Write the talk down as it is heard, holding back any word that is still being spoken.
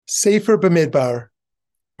Sefer Bamidbar,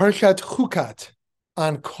 Parshat Chukat,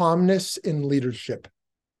 on calmness in leadership.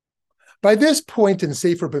 By this point in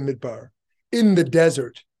Sefer Bamidbar, in the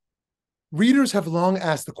desert, readers have long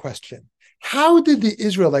asked the question, how did the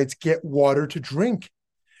Israelites get water to drink?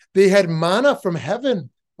 They had manna from heaven,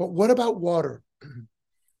 but what about water?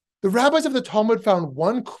 The rabbis of the Talmud found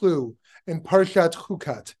one clue in Parshat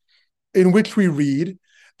Chukat, in which we read,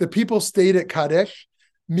 the people stayed at Kadesh,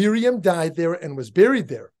 Miriam died there and was buried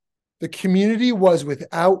there. The community was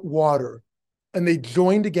without water, and they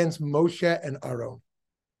joined against Moshe and Aaron.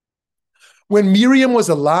 When Miriam was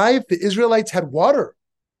alive, the Israelites had water,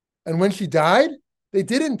 and when she died, they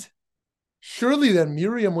didn't. Surely then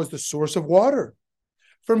Miriam was the source of water.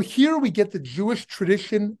 From here we get the Jewish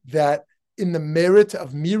tradition that in the merit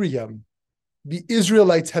of Miriam, the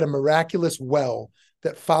Israelites had a miraculous well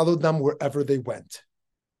that followed them wherever they went.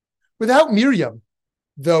 Without Miriam,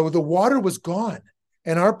 though, the water was gone,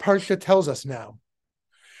 and our Parsha tells us now.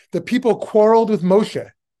 The people quarreled with Moshe,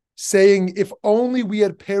 saying, if only we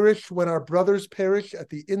had perished when our brothers perished at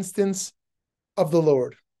the instance of the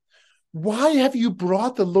Lord. Why have you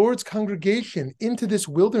brought the Lord's congregation into this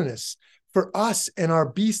wilderness for us and our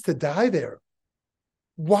beasts to die there?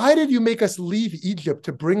 Why did you make us leave Egypt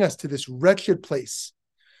to bring us to this wretched place?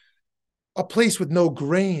 A place with no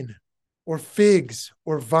grain, or figs,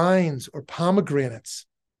 or vines, or pomegranates.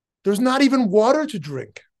 There's not even water to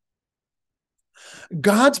drink.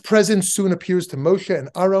 God's presence soon appears to Moshe and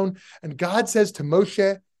Aaron, and God says to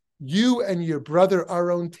Moshe, you and your brother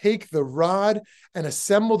Aaron take the rod and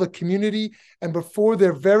assemble the community, and before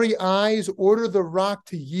their very eyes order the rock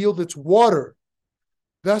to yield its water.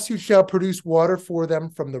 Thus you shall produce water for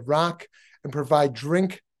them from the rock and provide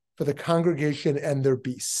drink for the congregation and their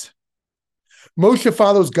beasts. Moshe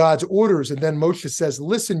follows God's orders, and then Moshe says,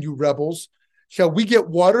 listen, you rebels, shall we get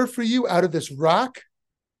water for you out of this rock?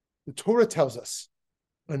 The Torah tells us,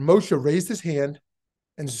 and Moshe raised his hand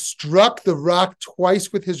and struck the rock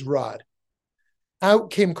twice with his rod.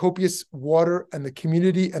 Out came copious water, and the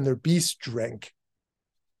community and their beasts drank.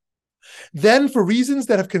 Then, for reasons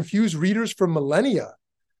that have confused readers for millennia,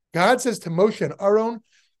 God says to Moshe and Aaron,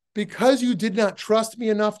 because you did not trust me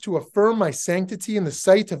enough to affirm my sanctity in the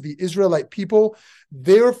sight of the Israelite people,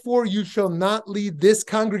 therefore you shall not lead this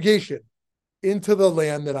congregation into the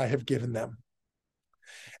land that I have given them.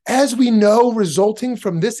 As we know, resulting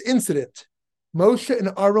from this incident, Moshe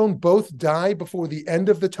and Aaron both die before the end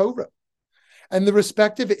of the Torah, and the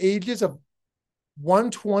respective ages of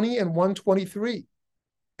 120 and 123,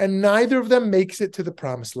 and neither of them makes it to the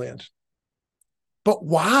promised land. But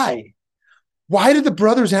why? Why did the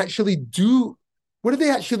brothers actually do, what did they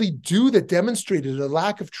actually do that demonstrated a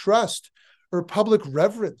lack of trust or public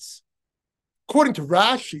reverence? According to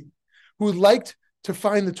Rashi, who liked to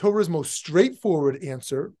find the Torah's most straightforward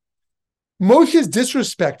answer, Moshe's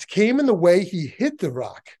disrespect came in the way he hit the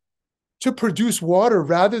rock to produce water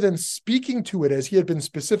rather than speaking to it as he had been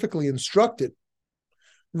specifically instructed.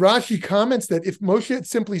 Rashi comments that if Moshe had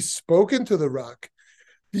simply spoken to the rock,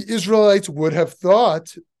 the Israelites would have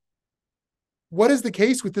thought, what is the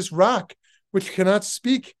case with this rock, which cannot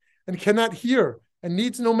speak and cannot hear and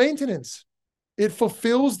needs no maintenance? It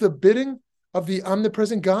fulfills the bidding of the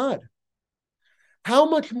omnipresent God. How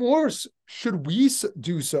much more should we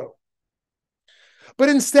do so? But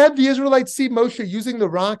instead, the Israelites see Moshe using the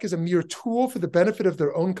rock as a mere tool for the benefit of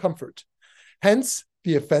their own comfort. Hence,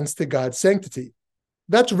 the offense to God's sanctity.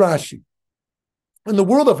 That's Rashi. In the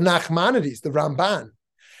world of Nachmanides, the Ramban,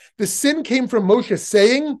 the sin came from Moshe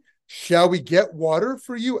saying, shall we get water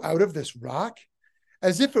for you out of this rock?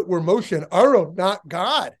 As if it were Moshe and Aaron, not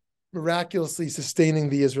God, miraculously sustaining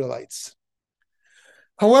the Israelites.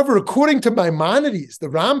 However, according to Maimonides, the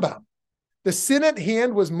Rambam, the sin at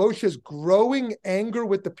hand was Moshe's growing anger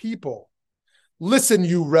with the people. Listen,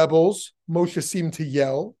 you rebels, Moshe seemed to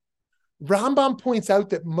yell. Rambam points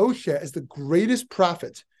out that Moshe, as the greatest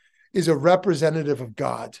prophet, is a representative of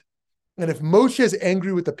God. And if Moshe is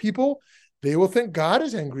angry with the people, they will think God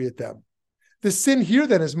is angry at them. The sin here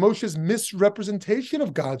then is Moshe's misrepresentation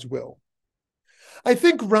of God's will. I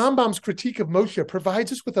think Rambam's critique of Moshe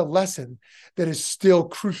provides us with a lesson that is still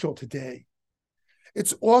crucial today.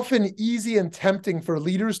 It's often easy and tempting for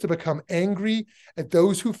leaders to become angry at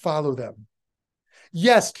those who follow them.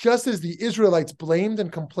 Yes, just as the Israelites blamed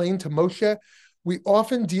and complained to Moshe, we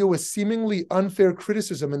often deal with seemingly unfair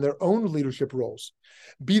criticism in their own leadership roles,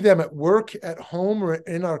 be them at work, at home, or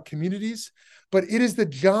in our communities. But it is the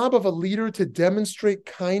job of a leader to demonstrate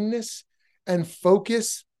kindness and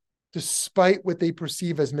focus despite what they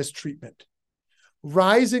perceive as mistreatment.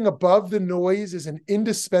 Rising above the noise is an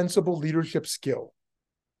indispensable leadership skill.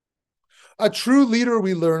 A true leader,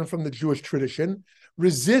 we learn from the Jewish tradition,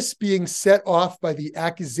 resists being set off by the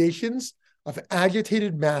accusations of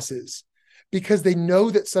agitated masses because they know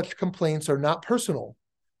that such complaints are not personal,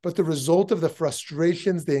 but the result of the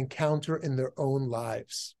frustrations they encounter in their own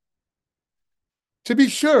lives. To be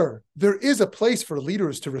sure, there is a place for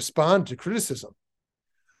leaders to respond to criticism,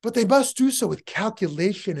 but they must do so with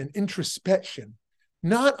calculation and introspection,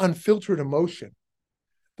 not unfiltered emotion.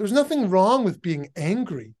 There's nothing wrong with being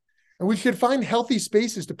angry, and we should find healthy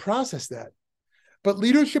spaces to process that. But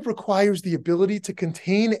leadership requires the ability to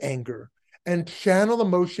contain anger and channel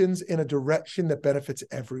emotions in a direction that benefits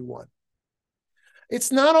everyone.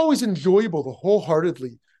 It's not always enjoyable to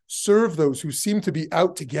wholeheartedly serve those who seem to be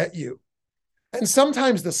out to get you. And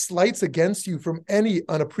sometimes the slights against you from any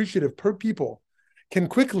unappreciative people can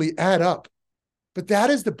quickly add up. But that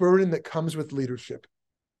is the burden that comes with leadership.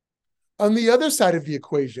 On the other side of the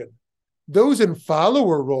equation, those in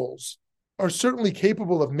follower roles are certainly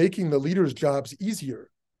capable of making the leaders' jobs easier.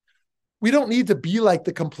 We don't need to be like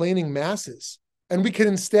the complaining masses, and we can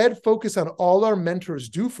instead focus on all our mentors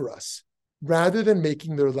do for us, rather than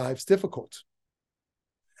making their lives difficult.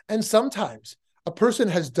 And sometimes a person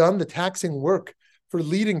has done the taxing work for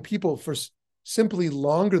leading people for simply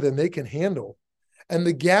longer than they can handle, and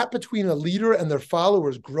the gap between a leader and their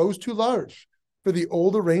followers grows too large for the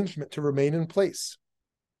old arrangement to remain in place.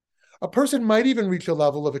 A person might even reach a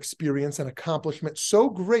level of experience and accomplishment so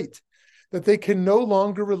great that they can no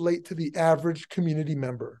longer relate to the average community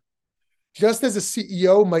member. Just as a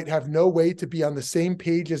CEO might have no way to be on the same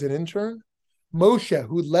page as an intern, Moshe,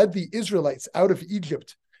 who led the Israelites out of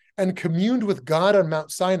Egypt and communed with God on Mount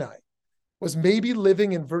Sinai, was maybe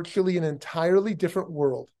living in virtually an entirely different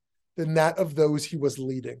world than that of those he was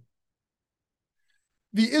leading.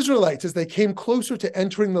 The Israelites, as they came closer to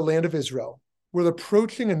entering the land of Israel, were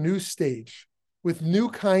approaching a new stage with new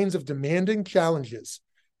kinds of demanding challenges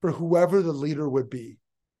for whoever the leader would be.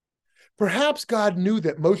 Perhaps God knew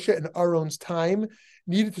that Moshe and Aaron's time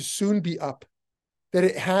needed to soon be up, that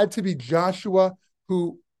it had to be Joshua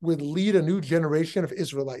who would lead a new generation of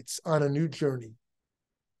Israelites on a new journey.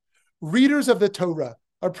 Readers of the Torah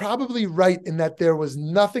are probably right in that there was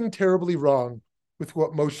nothing terribly wrong with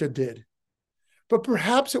what Moshe did. But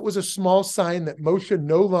perhaps it was a small sign that Moshe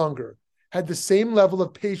no longer had the same level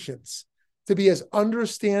of patience to be as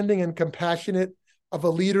understanding and compassionate of a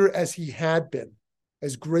leader as he had been,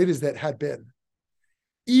 as great as that had been.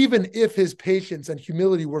 Even if his patience and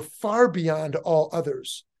humility were far beyond all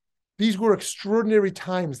others, these were extraordinary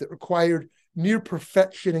times that required near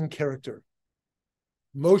perfection in character.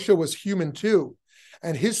 Moshe was human too,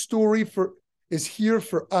 and his story is here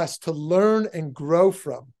for us to learn and grow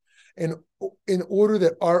from in order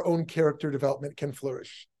that our own character development can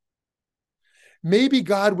flourish. Maybe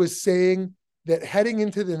God was saying that heading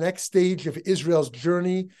into the next stage of Israel's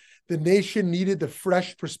journey, the nation needed the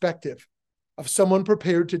fresh perspective of someone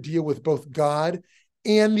prepared to deal with both God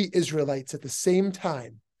and the Israelites at the same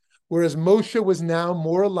time, whereas Moshe was now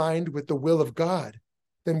more aligned with the will of God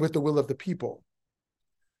than with the will of the people.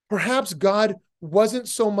 Perhaps God wasn't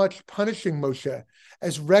so much punishing Moshe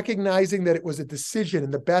as recognizing that it was a decision in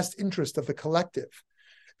the best interest of the collective,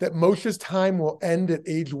 that Moshe's time will end at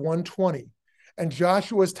age 120, and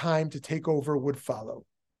Joshua's time to take over would follow.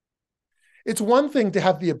 It's one thing to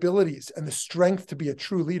have the abilities and the strength to be a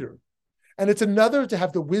true leader, and it's another to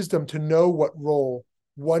have the wisdom to know what role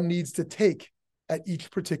one needs to take at each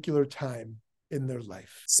particular time in their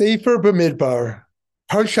life. Sefer Bamidbar,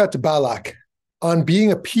 Parshat Balak, on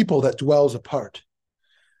being a people that dwells apart.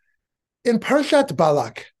 In Parshat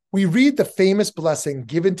Balak, we read the famous blessing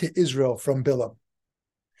given to Israel from Bilam.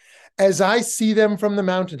 As I see them from the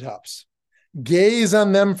mountaintops, gaze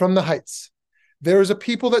on them from the heights, there is a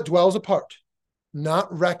people that dwells apart,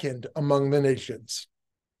 not reckoned among the nations.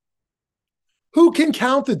 Who can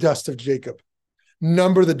count the dust of Jacob,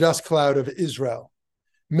 number the dust cloud of Israel?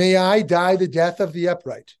 May I die the death of the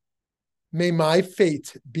upright. May my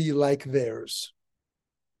fate be like theirs.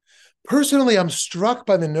 Personally, I'm struck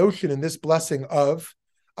by the notion in this blessing of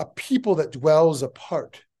a people that dwells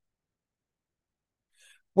apart.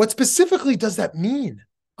 What specifically does that mean?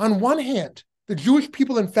 On one hand, the Jewish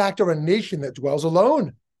people, in fact, are a nation that dwells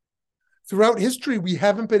alone. Throughout history, we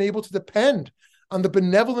haven't been able to depend on the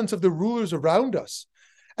benevolence of the rulers around us,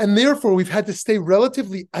 and therefore we've had to stay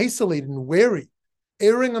relatively isolated and wary,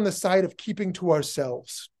 erring on the side of keeping to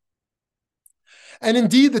ourselves. And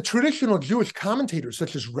indeed, the traditional Jewish commentators,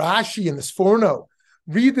 such as Rashi and the Sforno,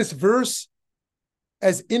 read this verse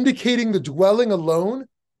as indicating the dwelling alone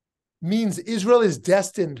means Israel is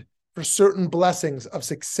destined for certain blessings of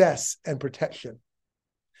success and protection.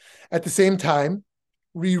 At the same time,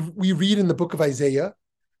 we read in the book of Isaiah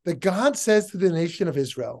that God says to the nation of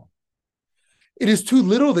Israel, "It is too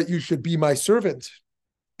little that you should be my servant,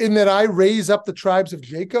 in that I raise up the tribes of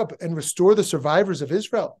Jacob and restore the survivors of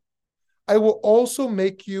Israel. I will also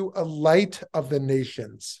make you a light of the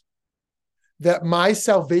nations, that my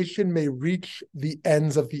salvation may reach the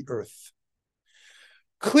ends of the earth."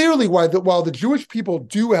 Clearly, while the Jewish people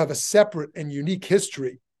do have a separate and unique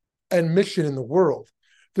history and mission in the world,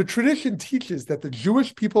 the tradition teaches that the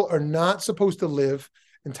Jewish people are not supposed to live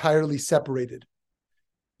entirely separated.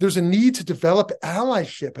 There's a need to develop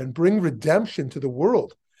allyship and bring redemption to the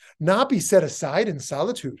world, not be set aside in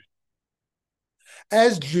solitude.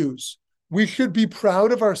 As Jews, we should be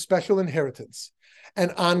proud of our special inheritance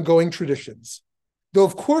and ongoing traditions, though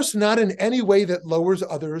of course not in any way that lowers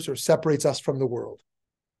others or separates us from the world.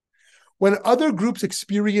 When other groups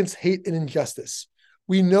experience hate and injustice,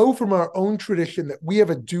 we know from our own tradition that we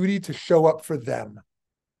have a duty to show up for them.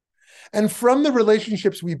 And from the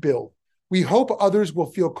relationships we build, we hope others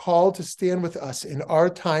will feel called to stand with us in our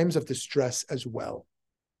times of distress as well.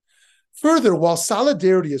 Further, while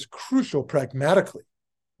solidarity is crucial pragmatically,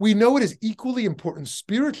 we know it is equally important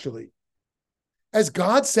spiritually. As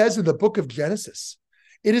God says in the book of Genesis,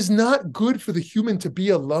 it is not good for the human to be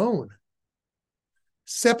alone.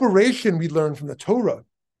 Separation, we learn from the Torah,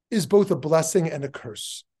 is both a blessing and a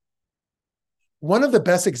curse. One of the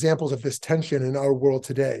best examples of this tension in our world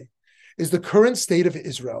today is the current state of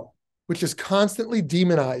Israel, which is constantly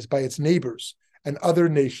demonized by its neighbors and other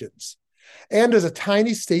nations, and as a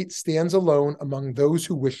tiny state stands alone among those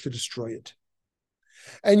who wish to destroy it.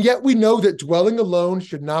 And yet we know that dwelling alone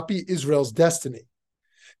should not be Israel's destiny.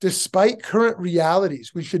 Despite current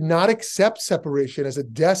realities, we should not accept separation as a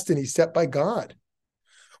destiny set by God.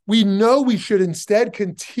 We know we should instead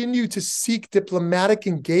continue to seek diplomatic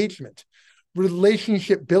engagement,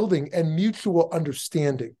 relationship building, and mutual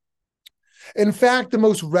understanding. In fact, the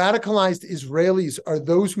most radicalized Israelis are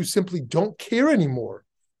those who simply don't care anymore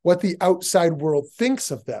what the outside world thinks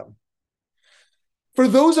of them. For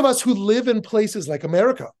those of us who live in places like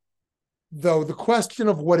America, though, the question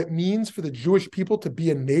of what it means for the Jewish people to be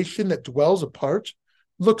a nation that dwells apart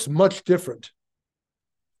looks much different.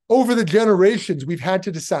 Over the generations, we've had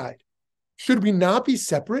to decide, should we not be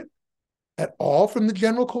separate at all from the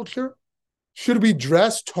general culture? Should we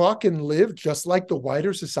dress, talk, and live just like the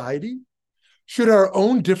wider society? Should our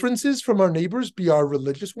own differences from our neighbors be our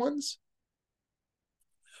religious ones?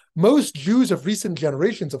 Most Jews of recent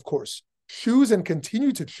generations, of course, choose and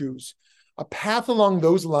continue to choose a path along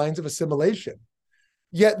those lines of assimilation.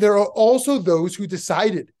 Yet there are also those who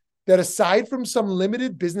decided that aside from some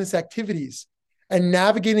limited business activities and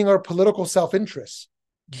navigating our political self-interests,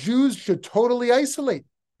 Jews should totally isolate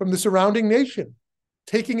from the surrounding nation,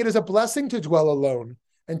 taking it as a blessing to dwell alone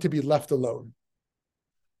and to be left alone.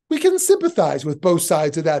 We can sympathize with both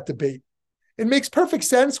sides of that debate. It makes perfect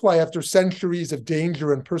sense why, after centuries of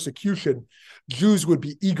danger and persecution, Jews would not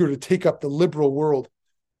be eager to take up the liberal world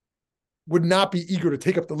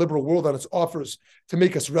on its offers to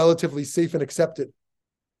make us relatively safe and accepted.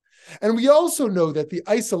 And we also know that the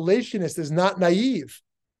isolationist is not naive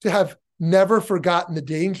to have never forgotten the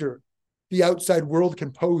danger the outside world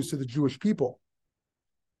can pose to the Jewish people.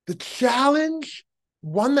 The challenge,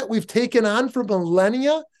 one that we've taken on for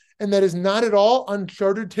millennia and that is not at all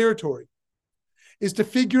uncharted territory, is to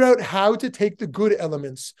figure out how to take the good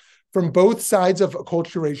elements from both sides of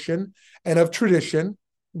acculturation and of tradition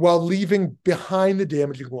while leaving behind the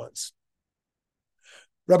damaging ones.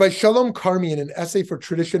 Rabbi Shalom Karmi, in an essay for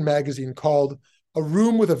Tradition magazine called "A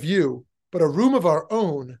Room with a View, but a Room of Our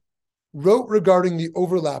Own," wrote regarding the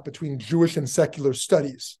overlap between Jewish and secular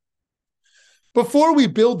studies. Before we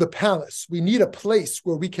build the palace, we need a place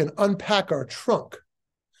where we can unpack our trunk,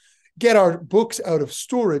 get our books out of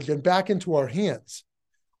storage and back into our hands.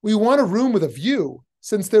 We want a room with a view,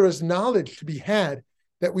 since there is knowledge to be had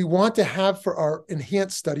that we want to have for our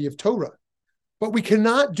enhanced study of Torah. But we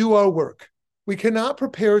cannot do our work. We cannot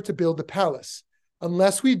prepare to build the palace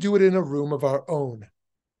unless we do it in a room of our own.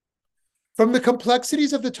 From the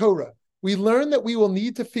complexities of the Torah, we learn that we will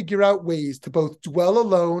need to figure out ways to both dwell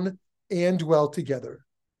alone and dwell together.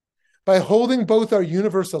 By holding both our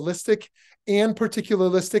universalistic and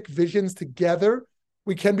particularistic visions together,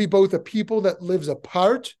 we can be both a people that lives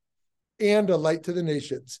apart and a light to the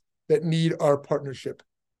nations that need our partnership.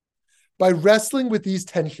 By wrestling with these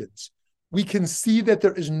tensions, we can see that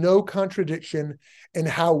there is no contradiction in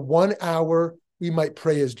how 1 hour we might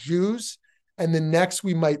pray as Jews, and the next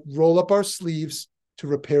we might roll up our sleeves to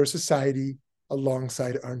repair society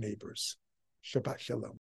alongside our neighbors. Shabbat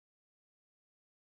Shalom.